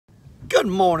Good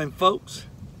morning, folks.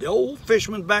 The Old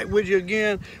Fisherman back with you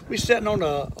again. We're sitting on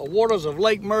the waters of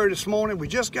Lake Murray this morning. We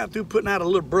just got through putting out a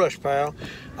little brush pile.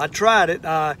 I tried it,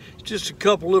 just a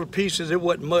couple little pieces. It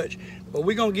wasn't much, but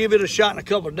we're gonna give it a shot in a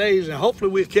couple of days, and hopefully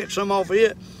we'll catch some off of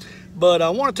it. But I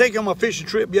want to take you on my fishing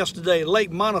trip yesterday,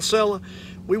 Lake Monticello.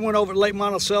 We went over to Lake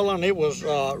Monticello, and it was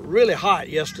really hot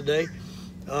yesterday.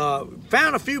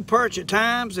 Found a few perch at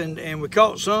times, and we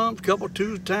caught some, a couple,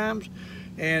 2 times,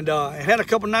 and had a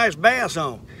couple nice bass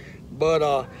on.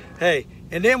 But hey,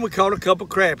 and then we caught a couple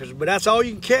crappies, but that's all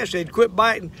you can catch. They'd quit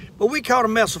biting, but we caught a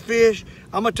mess of fish.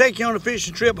 I'm gonna take you on a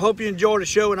fishing trip. Hope you enjoy the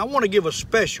show, and I want to give a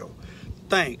special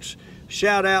thanks,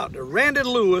 shout out to Randy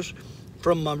Lewis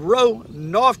from Monroe,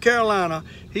 North Carolina.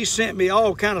 He sent me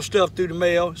all kind of stuff through the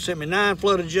mail. Sent me 9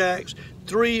 flutter jacks,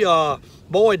 3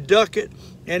 boy ducket,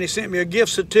 and he sent me a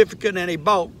gift certificate, and he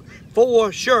bought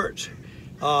 4 shirts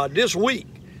this week.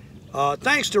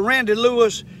 Thanks to Randy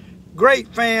Lewis,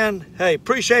 great fan. Hey,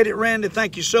 appreciate it, Randy.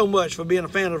 Thank you so much for being a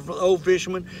fan of the Old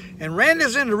Fisherman. And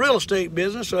Randy's in the real estate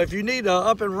business, so if you need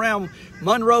up and around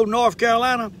Monroe, North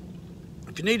Carolina,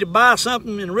 if you need to buy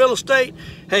something in real estate,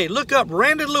 hey, look up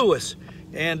Randy Lewis,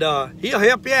 and he'll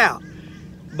help you out.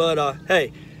 But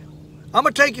hey, I'm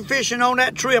gonna take you fishing on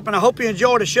that trip, and I hope you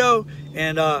enjoy the show.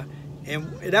 And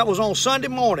that was on Sunday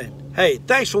morning. Hey,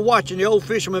 thanks for watching the Old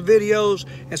Fisherman videos,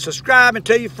 and subscribe and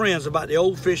tell your friends about the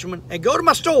Old Fisherman, and go to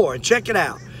my store and check it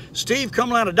out,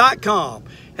 SteveCumliner.com.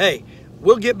 Hey,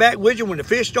 we'll get back with you when the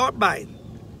fish start biting.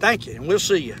 Thank you, and we'll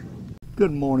see you.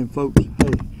 Good morning, folks.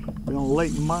 Hey, we're on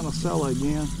Lake Monticello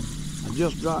again. I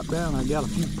just dropped down. I got a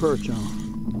few perch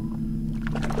on.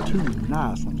 2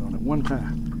 nice ones on it one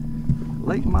time.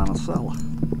 Lake Monticello.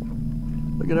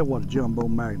 Look at that, what a jumbo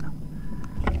magnum.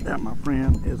 That, my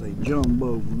friend, is a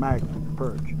jumbo magnum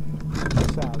perch.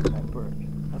 The size of that perch.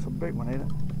 That's a big one, ain't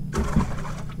it?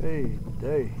 Hey,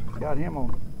 they got him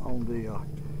on the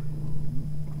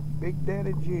Big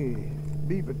Daddy jig,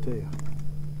 beaver tail.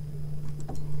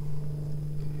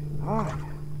 All right,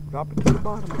 drop it to the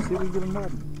bottom and see if we get a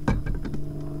nutting.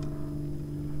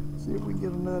 See if we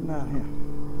get a nutting out here.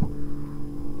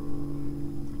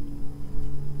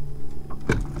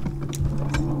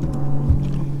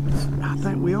 I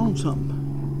think we own something.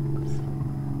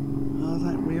 I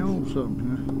think we own something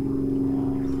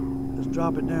here. Let's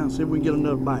drop it down, see if we can get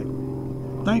another bite.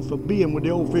 Thanks for being with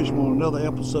the Old Fisherman on another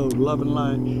episode of Love and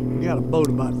Light. We got a boat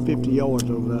about 50 yards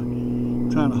over there,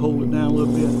 trying to hold it down a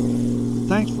little bit.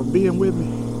 Thanks for being with me.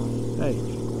 Hey,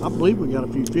 I believe we got a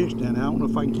few fish down there. I don't know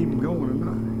if I can keep them going or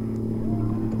not.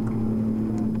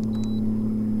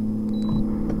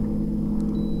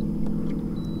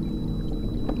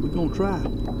 We're gonna try.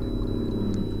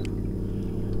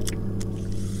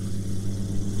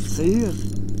 There he is.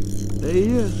 There he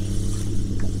is.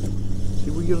 See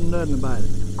if we get a nutting about it.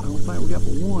 I don't think we got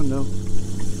but one though.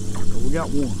 But we got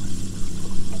one.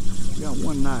 We got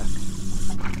one knife.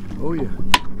 Oh yeah.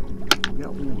 We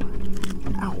got one.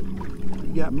 Ow.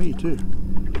 You got me too.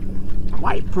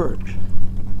 White perch.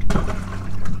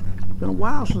 Been a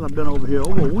while since I've been over here.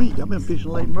 Over a week. I've been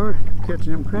fishing Lake Murray,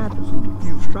 catching them crappies and a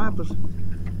few stripers.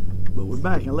 But we're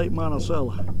back in Lake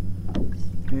Monticello,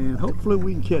 and hopefully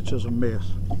we can catch us a mess.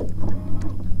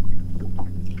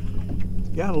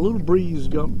 Got a little breeze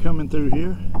coming through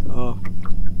here,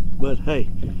 but hey,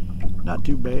 not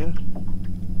too bad.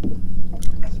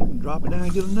 So we can drop it down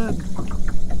and get a nutting.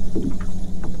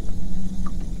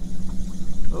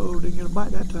 Oh, didn't get a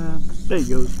bite that time. There he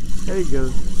goes. There he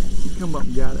goes. He come up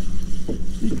and got it.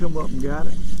 He come up and got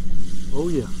it. Oh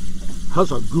yeah,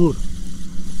 that's a good one.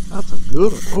 That's a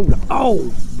good one.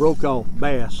 Oh, broke off.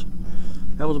 Bass.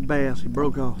 That was a bass. He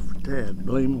broke off. Dad,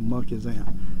 blame the monkey's out.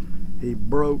 He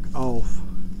broke off.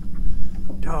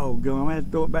 Doggone, I had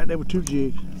to throw it back there with 2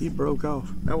 jigs. He broke off.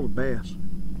 That was a bass.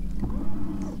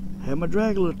 Had my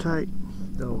drag a little tight.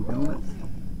 Doggone it.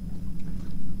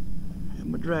 Had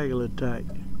my drag a little tight.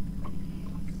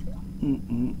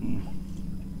 Ain't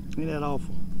that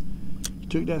awful? He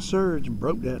took that surge and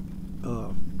broke that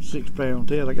 6-pound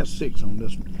tail. I got 6 on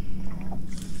this one.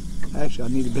 Actually, I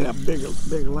need to have a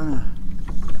bigger line.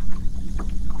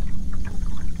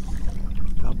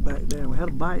 Drop back down. We had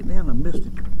a bite then, I missed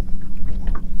it.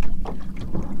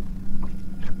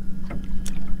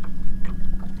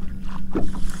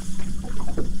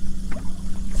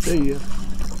 There he is.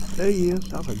 There he is.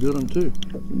 That's a good one too.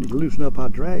 We need to loosen up our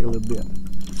drag a little bit.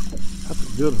 That's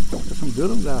a good one. There's some good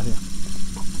ones out here.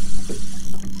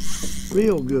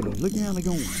 Real good ones. Look how they're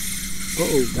going.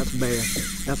 Uh-oh, that's a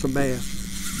bass. That's a bass.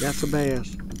 That's a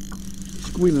bass.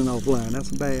 Squealing off line.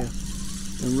 That's a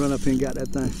bass. And run up here and got that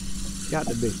thing. Got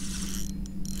to be.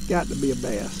 Got to be a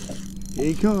bass. Here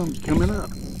he comes, coming up.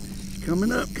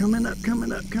 Coming up, coming up,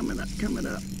 coming up, coming up, coming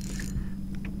up.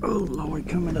 Oh Lord,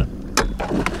 coming up.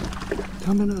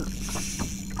 Coming up.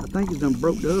 I think he's done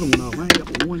broke the other one off. I ain't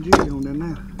got but one jig on there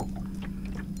now.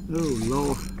 Oh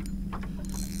Lord.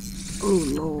 Oh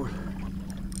Lord.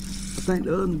 I think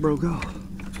the other one broke off.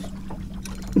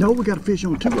 No, we got a fish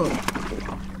on two of them.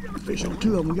 We got a fish on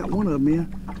two of them. We got one of them in.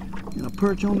 And a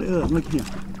perch on the other. Look at him.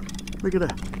 Look at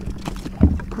that.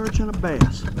 A perch and a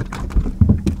bass.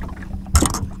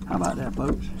 How about that,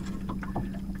 folks?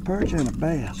 Perch and a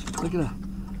bass. Look at that.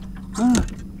 Huh.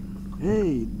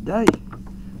 Hey, day.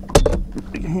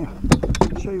 Look at him.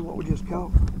 I'll show you what we just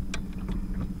caught.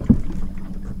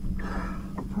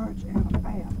 Perch and a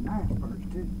bass. Nice perch,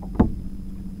 too.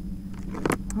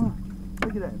 Huh.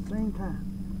 Look at that. Same time.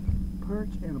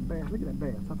 Perch and a bass. Look at that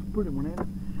bass. That's a pretty one, ain't it?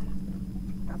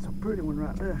 That's a pretty one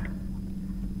right there.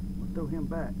 We'll throw him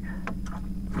back.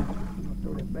 I'll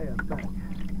throw that bass back.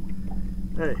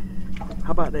 Hey,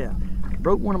 how about that?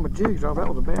 Broke one of my jigs off. That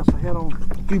was a bass I had on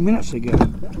a few minutes ago.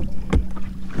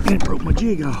 And it broke my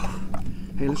jig off.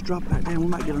 Hey, let's drop it back down. We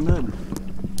might get another one.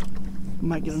 We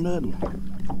might get another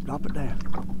one. Drop it down.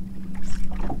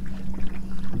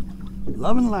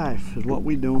 Loving life is what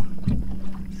we doing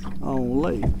on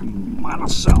Lake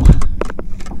Monticello.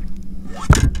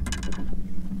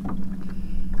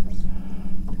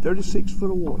 36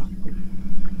 foot of water.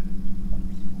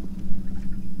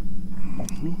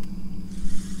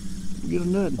 Get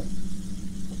another.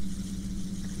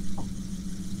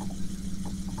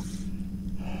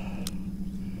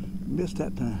 Missed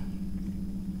that time.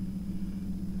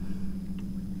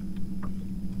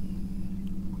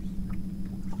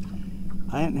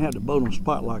 I hadn't had the boat on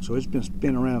spot lock, so it's been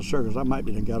spinning around in circles. I might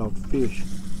be done got off the fish.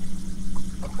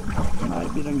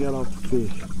 Might be done got off the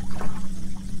fish.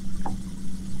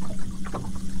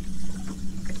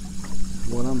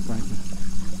 What I'm thinking.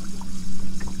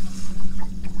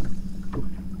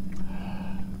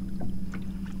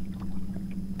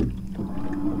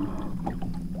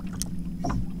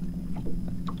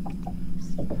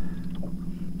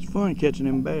 It's fun catching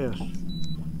them bass.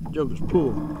 Joker's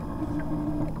pool.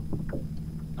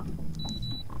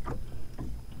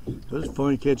 It's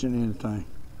fun catching anything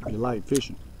if you like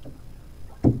fishing.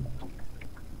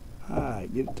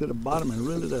 Alright, get it to the bottom and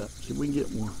reel it up. See if we can get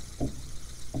one.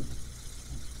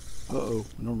 Uh-oh,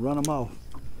 we're gonna run them off.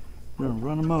 We're gonna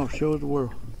run them off, show us the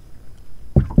world.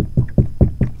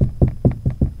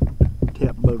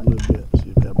 Tap the boat a little bit, see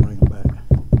if that'll bring them back.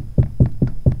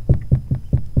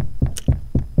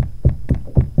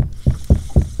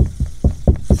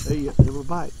 There you go, there was a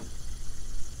bite.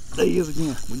 There he is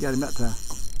again. We got him that time.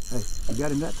 Hey, we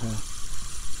got him that time.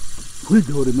 We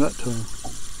got him that time.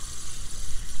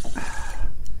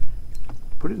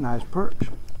 Pretty nice perch.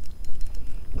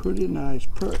 Pretty nice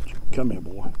perch. Come here,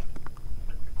 boy.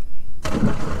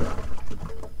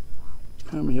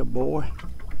 Come here, boy.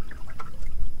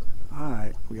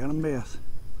 Alright, we got a mess.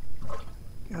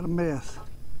 Got a mess.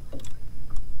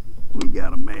 We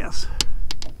got a mess.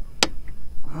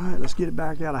 Alright, let's get it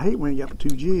back out. I hate when you got the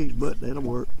two jigs, but that'll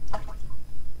work.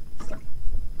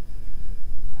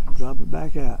 Drop it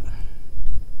back out.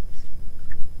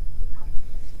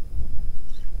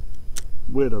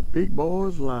 Where the big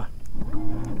boys lie.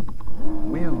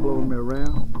 Wind blowing me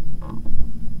around.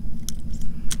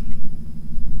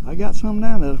 I got some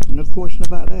down there, no question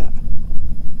about that.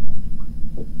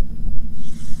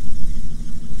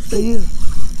 They is.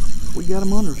 We got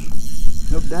them under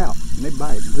us, no doubt. And they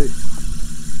biting too.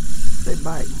 They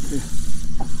biting too.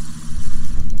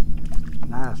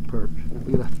 Nice perch.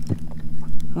 Look at that.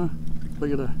 Huh?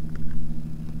 Look at that.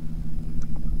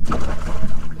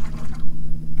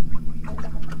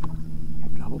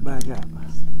 Drop it back out.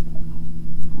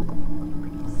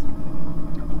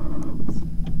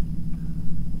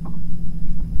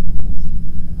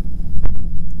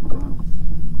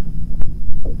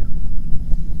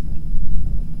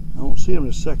 I don't see him in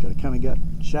a second. I kind of got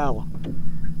shallow.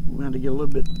 We had to get a little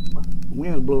bit.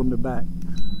 Wind blowing me back.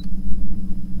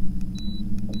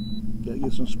 Got to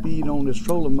get some speed on this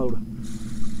trolling motor.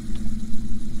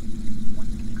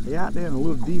 They out there in a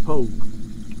little deep hole.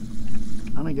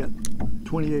 I done got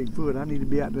 28 foot. I need to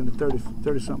be out there in the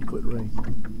 30 something foot range.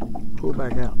 Pull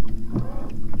back out.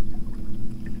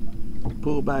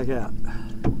 Pull back out.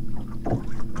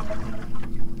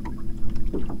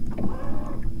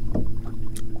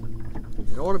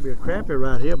 There ought to be a crappie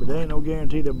right here, but there ain't no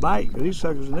guarantee to bite, because these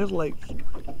suckers in this lake's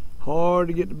hard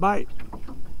to get to bite.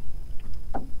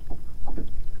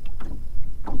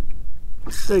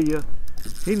 See ya.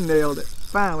 He nailed it.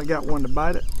 Finally got one to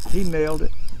bite it. He nailed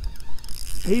it.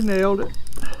 He nailed it.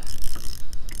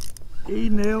 He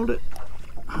nailed it.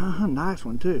 Nice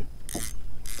one too.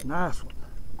 Nice one.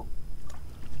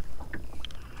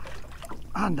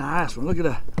 Ah, nice one. Look at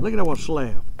that. Look at that one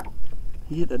slab.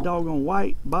 He hit the doggone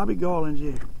white Bobby Garland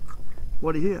jig.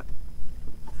 What he hit?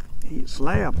 He hit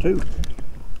slab too.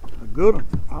 A good one.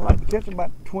 I like to catch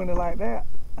about 20 like that.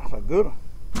 That's a good one.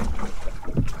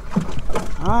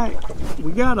 Alright,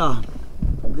 we got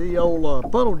the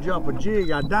old puddle jumper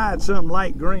jig. I dyed something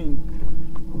light green.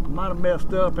 Might have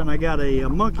messed up, and I got a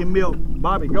monkey milk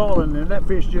Bobby Garland, and that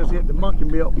fish just hit the monkey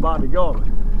milk Bobby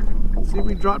Garland. See if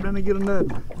we can drop down and get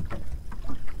another.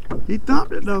 He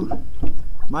thumped it though.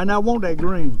 Might not want that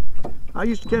green. I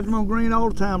used to catch them on green all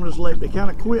the time in this lake. They kind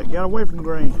of quit, got away from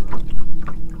green.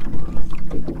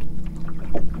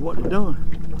 What they doing?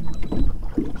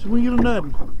 So we get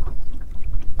another.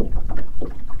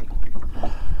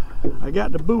 I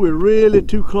got the buoy really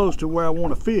too close to where I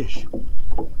want to fish.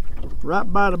 Right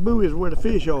by the buoy is where the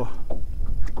fish are.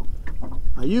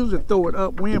 I usually throw it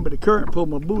upwind, but the current pulled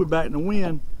my buoy back in the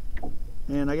wind,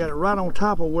 and I got it right on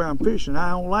top of where I'm fishing. I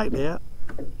don't like that.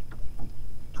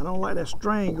 I don't like that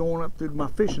strain going up through my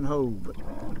fishing hole, but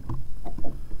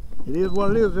it is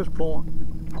what it is at this point.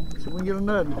 So we can get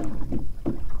another.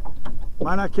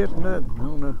 Might not catch another, I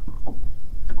don't know.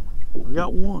 We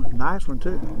got one, nice one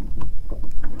too.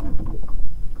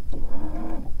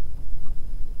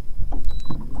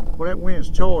 Well, that wind's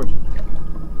charging.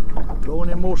 Going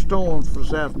in more storms for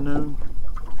this afternoon.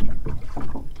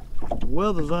 The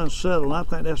weather's unsettled. I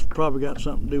think that's probably got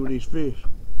something to do with these fish.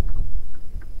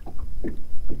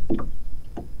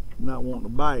 Not wanting to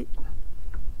bite.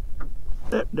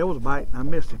 There was a bite. I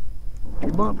missed him.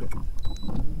 He bumped it.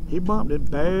 He bumped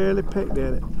it, barely pecked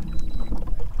at it.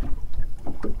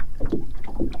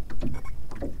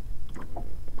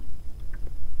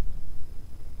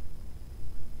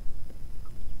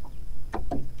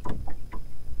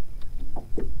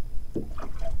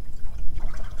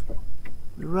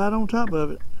 We're right on top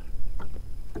of it.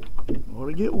 Ought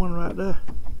to get one right there.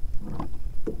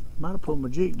 Might have pulled my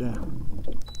jig down.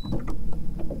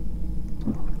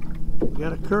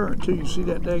 Got a current too. You see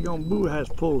that daggone buoy has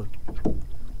pulling.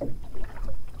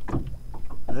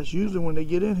 That's usually when they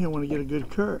get in here, when they get a good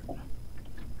current.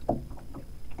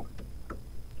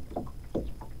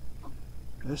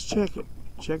 Let's check it.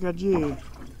 Check our jig.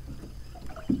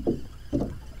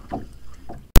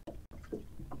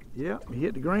 Yep, he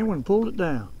hit the green one and pulled it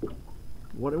down.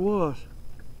 What it was.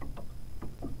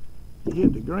 He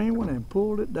hit the green one and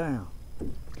pulled it down.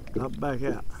 Up back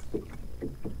out.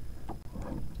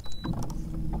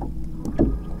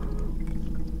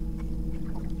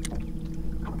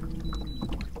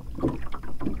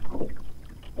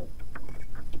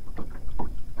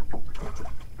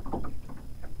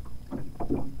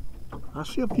 I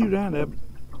see a few down there.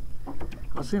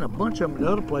 I seen a bunch of them at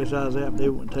the other place I was at, but they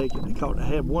wouldn't take it. They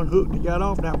had one hook that got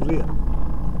off, and that was it.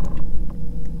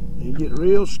 They get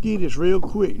real skittish real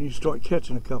quick, and you start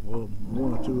catching a couple of them,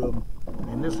 one or two of them,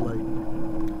 in this lake.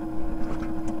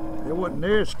 They wasn't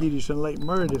there skittish in Lake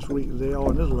Murray this week as they are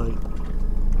in this lake.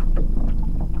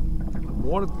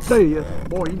 Boy, to tell you,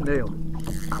 boy, he nailed it.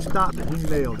 I stopped it, he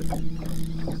nailed it.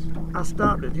 I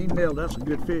stopped it, he nailed it. That's a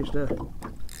good fish there.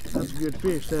 That's a good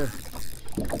fish there.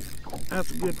 That's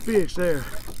a good fish there.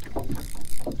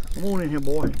 Come on in here,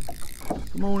 boy.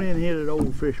 Come on in here to the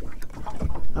Old Fisherman.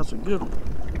 That's a good one.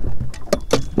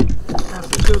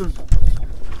 That's a good one.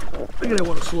 Look at that,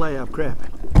 what a slab crappie.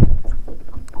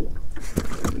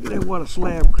 Look at that, what a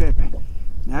slab crappie.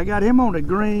 Now I got him on the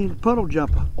green puddle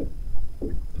jumper.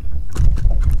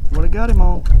 What I got him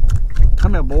on?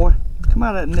 Come here, boy. Come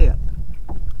out of that net.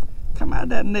 Come out of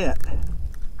that net.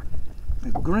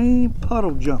 A green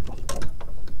puddle jumper.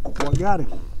 Well, I got him.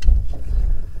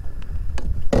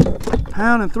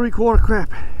 1 3/4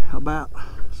 crappie, about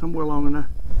somewhere along in there.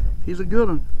 He's a good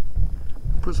one.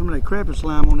 Put some of that crappie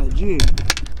slime on that jig.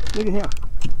 Look at him.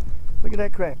 Look at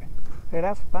that crappie. Hey,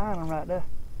 that's a fine one right there.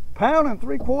 1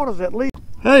 3/4 at least.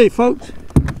 Hey, folks.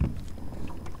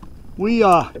 We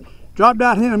dropped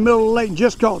out here in the middle of the lake and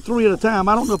just caught 3 at a time.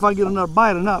 I don't know if I get another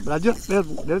bite or not, but I just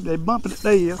they bumping it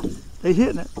there. They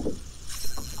hitting it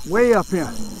way up here.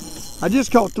 I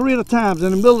just caught 3 at a time. In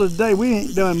the middle of the day, we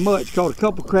ain't done much. Caught a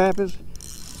couple crappies,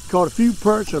 caught a few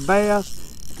perch or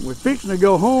bass. We're fixing to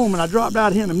go home, and I dropped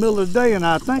out here in the middle of the day, and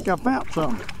I think I found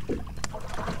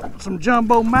some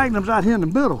jumbo magnums out here in the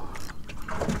middle.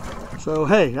 So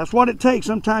hey, that's what it takes.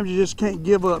 Sometimes you just can't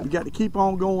give up. You got to keep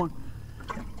on going.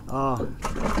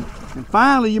 And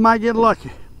finally, you might get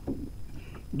lucky.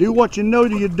 Do what you know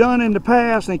that you've done in the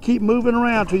past, and keep moving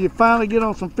around till you finally get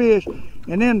on some fish.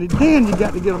 And then you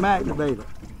got to get them activated.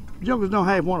 Jokers don't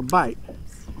have want to bite.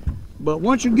 But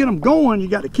once you get them going, you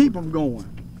got to keep them going.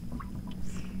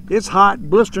 It's hot,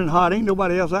 blistering hot. Ain't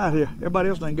nobody else out here. Everybody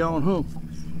else done gone home.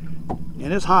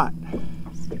 And it's hot.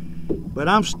 But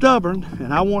I'm stubborn,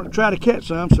 and I want to try to catch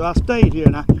some, so I stayed here.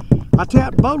 And I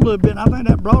tapped the boat a little bit, and I think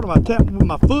that brought him. I tapped him with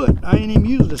my foot. I ain't even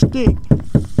using a stick.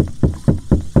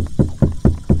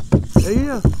 There he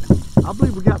is. I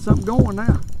believe we got something going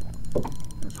now.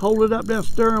 Let's hold it up there and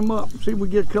stir them up and see if we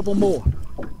get a couple more.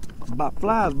 About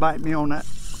flies bite me on that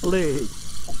leg.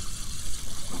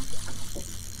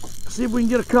 See if we can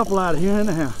get a couple out of here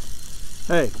anyhow.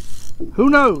 Hey, who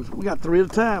knows? We got 3 at a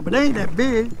time, but they ain't that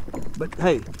big. But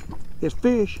hey, it's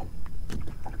fish.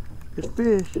 It's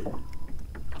fish.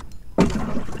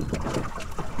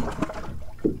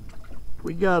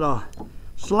 We got a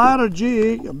slider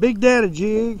jig, a big daddy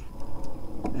jig,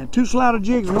 and 2 slider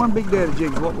jigs and 1 big daddy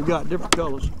jig is what we got, different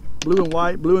colors. Blue and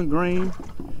white, blue and green.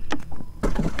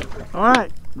 All right,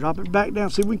 drop it back down,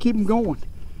 see if we can keep them going.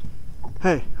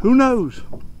 Hey, who knows?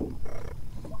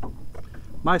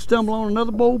 Might stumble on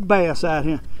another old bass out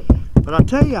here. But I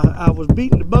tell you, I was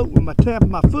beating the boat with my tapping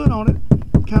my foot on it,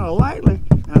 kind of lightly,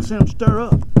 and I seen them stir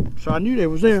up. So I knew they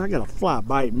was there. I got a fly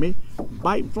biting me.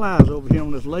 Biting flies over here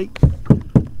on this lake.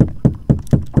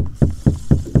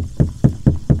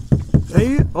 There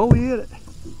he is. Oh, he hit it.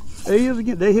 There he is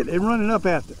again. They're running up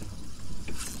after it.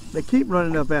 They keep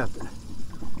running up after it.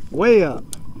 Way up.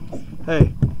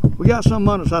 Hey, we got some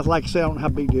under us. Like I said, I don't know how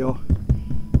big they are.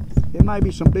 There might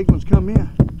be some big ones come in.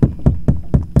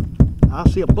 I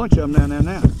see a bunch of them down there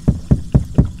now.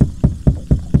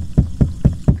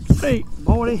 Hey,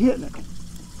 boy, they're hitting it.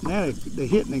 Now they're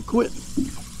hitting and quitting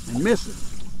and missing.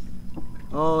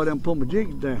 Oh, them pull my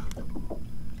jigs down.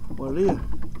 What it is?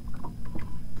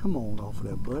 Come on off of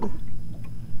that, buddy.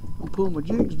 I'm pulling my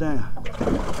jigs down.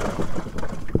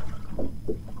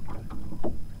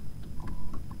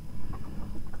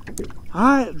 All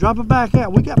right, drop it back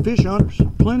out. We got fish hunters,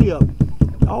 plenty of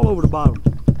them, all over the bottom.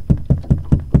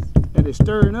 And they're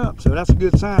stirring up, so that's a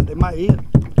good sign. They might hit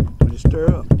when they stir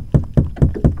up.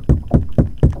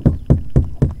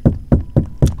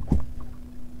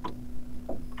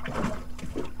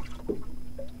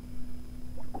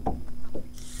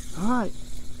 All right.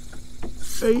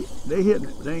 Hey, they hitting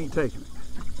it. They ain't taking it.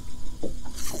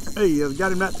 Hey,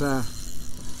 got him that time.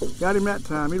 Got him that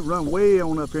time. He run way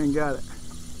on up here and got it.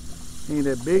 He ain't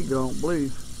that big, though, I don't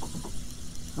believe.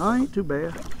 Oh, ain't too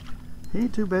bad. He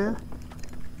ain't too bad.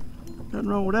 Nothing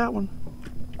wrong with that one.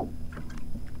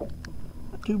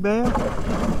 Not too bad.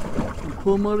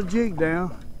 Pull my other jig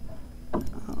down.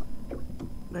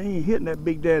 They ain't hitting that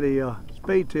big daddy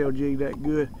spade tail jig that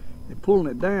good. They're pulling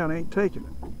it down, they ain't taking it.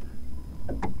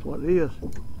 That's what it is.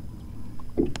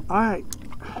 Alright,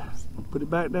 put it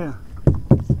back down.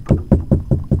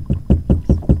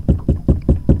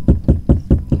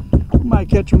 We might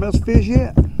catch some else fish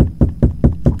yet.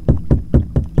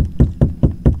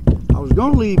 I was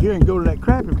gonna leave here and go to that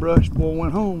crappie brush before I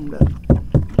went home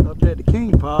up there at the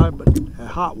King Pod, but that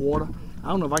hot water. I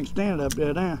don't know if I can stand it up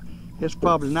there now. It's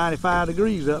probably 95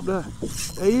 degrees up there.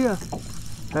 There he is.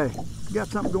 Hey, we got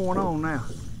something going on now.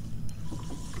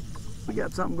 We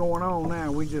got something going on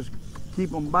now. We just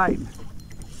keep them biting.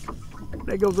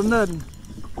 There goes a nothing.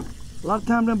 A lot of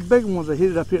times them big ones are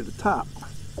hit it up here at the top.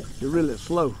 They're really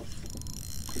slow.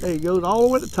 There he goes, all the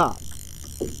way at the top.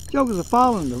 Jokers are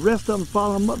following, the rest of them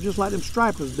following them up just like them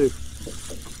stripers do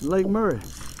in Lake Murray.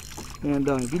 And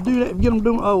if you do that, if you get them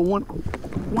doing, oh,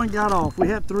 one got off. We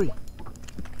had 3.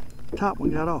 Top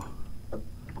one got off.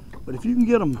 But if you can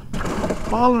get them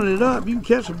following it up, you can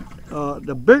catch them,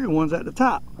 the bigger ones at the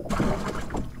top.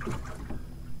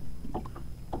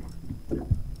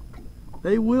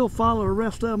 They will follow the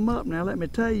rest of them up now, let me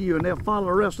tell you, and they'll follow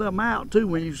the rest of them out too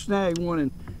when you snag one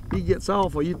and he gets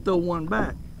off or you throw one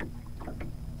back.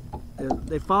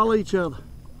 They follow each other.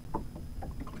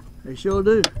 They sure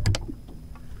do.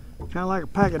 Kind of like a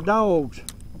pack of dogs.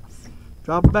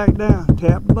 Drop it back down,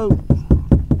 tap the boat.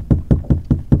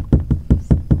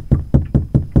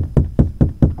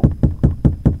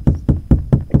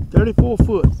 "34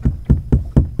 foot.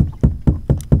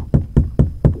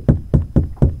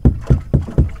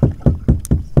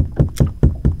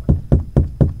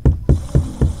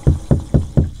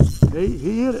 He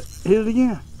hit it. Hit it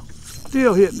again.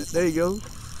 Still hitting it. There he goes.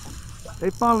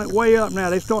 They following it way up now.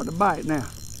 They starting to bite now.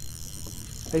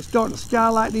 They starting to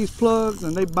skylight these plugs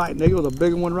and they biting. There goes a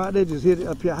bigger one right there. Just hit it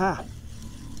up here high.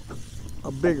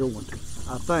 A bigger one,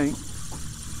 I think.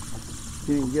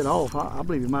 He didn't get off. I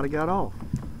believe he might have got off.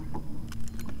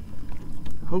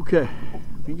 Okay.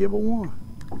 Can give it one.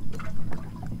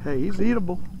 Hey, he's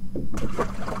eatable.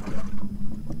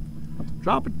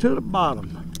 Drop it to the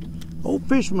bottom. Old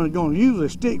Fisherman is going to usually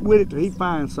stick with it till he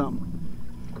finds something.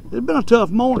 It's been a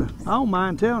tough morning. I don't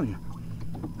mind telling you.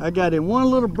 I got in one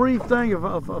little brief thing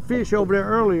of fish over there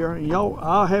earlier, and y'all,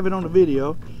 I'll have it on the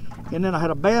video. And then I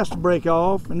had a bass to break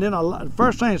off, and then the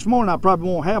first thing this morning I probably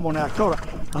won't have on there. I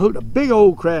hooked a big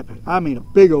old crappie. I mean a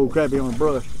big old crappie on the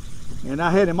brush. And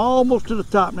I had him almost to the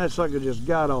top, and that sucker just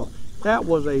got off. That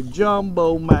was a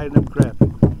jumbo magnum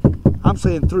crappie. I'm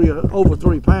saying over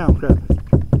 3 pound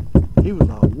crappie. He was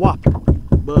a whopper.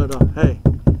 But hey,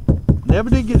 never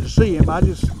did get to see him. I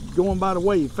just going by the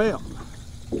way he felt.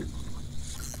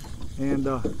 And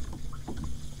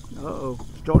uh-oh,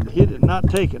 starting to hit it and not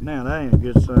take it now. That ain't a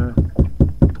good sign.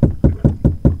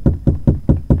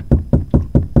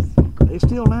 They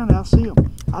still down there, I see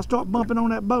them. I start bumping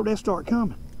on that boat, they start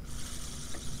coming.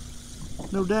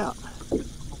 No doubt.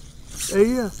 There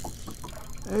he is.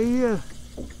 There he is.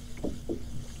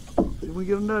 See if we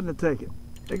get a nudding to take it.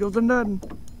 There goes the nudding.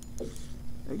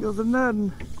 There goes the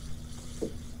nudding.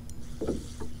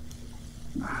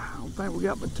 I don't think we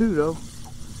got but 2 though.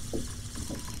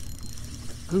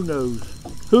 Who knows?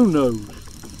 Who knows?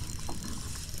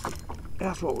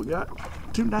 That's what we got.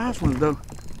 2 nice ones though.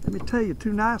 Let me tell you,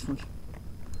 2 nice ones.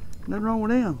 Nothing wrong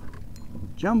with them.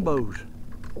 Jumbos.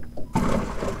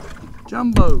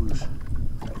 Jumbos.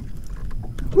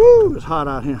 Woo, it's hot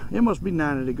out here. It must be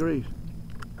 90 degrees.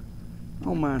 I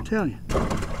don't mind telling you.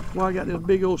 That's why I got this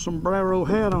big old sombrero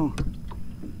hat on.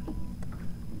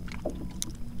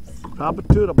 Drop it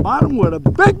to the bottom where the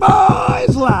big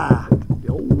boys lie.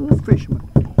 The old fisherman.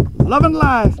 Loving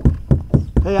life.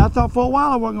 Hey, I thought for a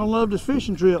while I wasn't going to love this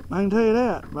fishing trip. I can tell you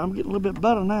that. But I'm getting a little bit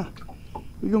better now.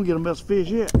 We're going to get a mess of fish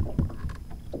yet.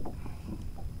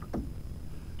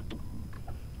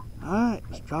 Alright,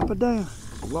 let's drop it down.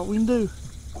 See what we can do.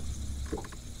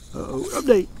 Uh-oh,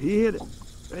 update. He hit it.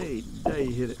 Hey, there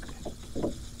he hit it.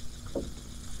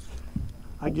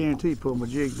 I guarantee he pulled my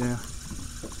jig down.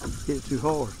 Hit it too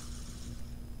hard.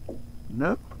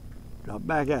 Nope. Drop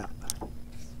back out.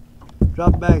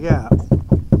 Drop back out.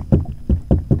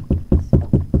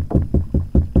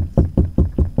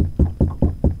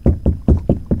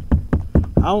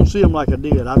 I don't see them like I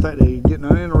did. I think they're getting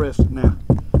uninterested now.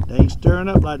 They ain't stirring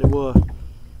up like they was.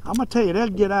 I'm gonna tell you, they'll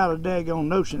get out of the daggone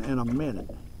notion in a minute.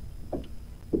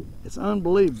 It's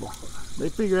unbelievable. They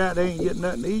figure out they ain't getting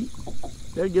nothing to eat.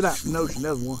 They'll get out the notion.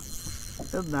 There's one.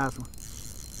 There's a nice one.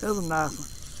 There's a nice one.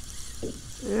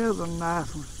 There's a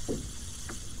nice one.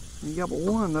 You got but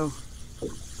one though,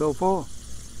 so far.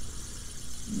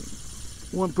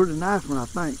 One pretty nice one, I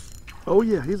think. Oh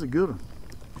yeah, he's a good one.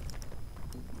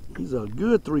 He's a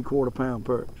good 3/4 pound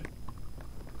perch.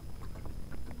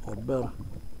 Or better.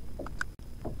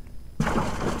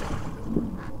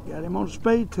 Got him on the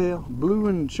spade tail, blue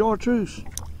and chartreuse.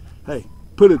 Hey,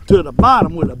 put it to the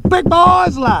bottom with a big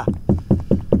boys lie.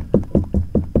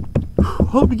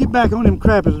 Hope to get back on them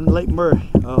crappies in Lake Murray.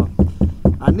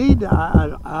 I need to,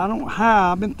 I don't know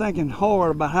how, I've been thinking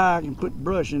hard about how I can put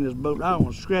brush in this boat. I don't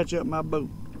want to scratch up my boat.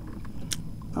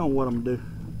 I don't know what I'm gonna do.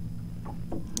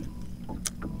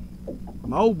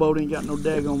 My old boat ain't got no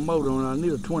daggone motor on it. I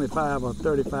need a 25 or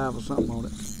 35 or something on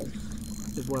it.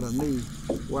 That's what I need,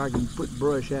 where I can put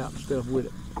brush out and stuff with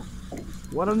it.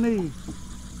 What I need.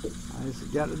 I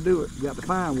just got to do it. Got to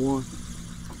find one.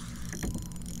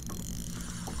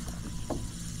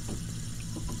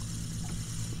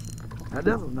 Now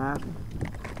that was nice one.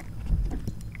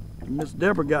 Miss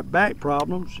Deborah got back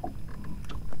problems.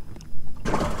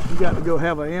 She got to go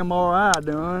have an MRI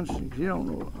done. She don't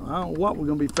know. I don't know what we're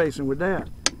gonna be facing with that.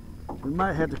 We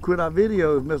might have to quit our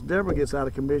video if Miss Deborah gets out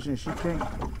of commission and she can't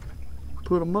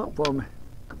put them up for me.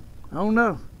 I don't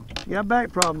know. She got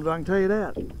back problems, I can tell you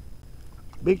that.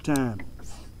 Big time.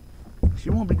 She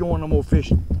won't be going no more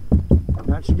fishing.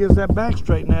 Now she gets that back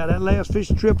straight now. That last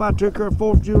fishing trip I took her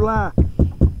 4th of July.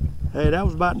 Hey, that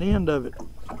was about the end of it.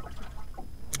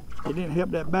 It didn't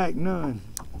help that back none.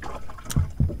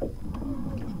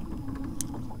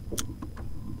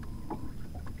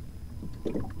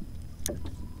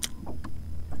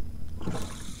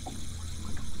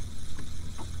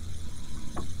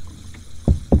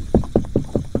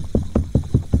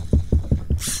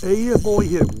 Hey, yeah, boy, he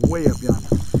hit it way up yonder.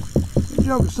 You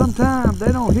joking, sometimes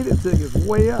they don't hit it till it's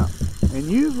way up. And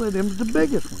usually them's the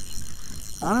biggest ones.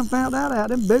 I done found that out.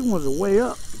 Them big ones are way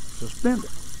up, suspended.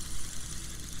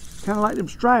 Kind of like them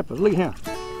stripers. Look at him.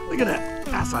 Look at that.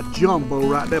 That's a jumbo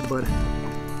right there, buddy.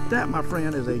 That, my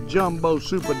friend, is a jumbo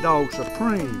super dog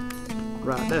supreme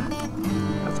right there.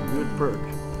 That's a good perch.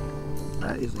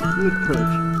 That is a good perch.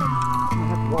 I'm gonna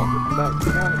have to walk it back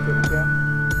down to the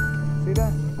camera. See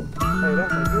that? Hey,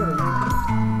 that's a good one.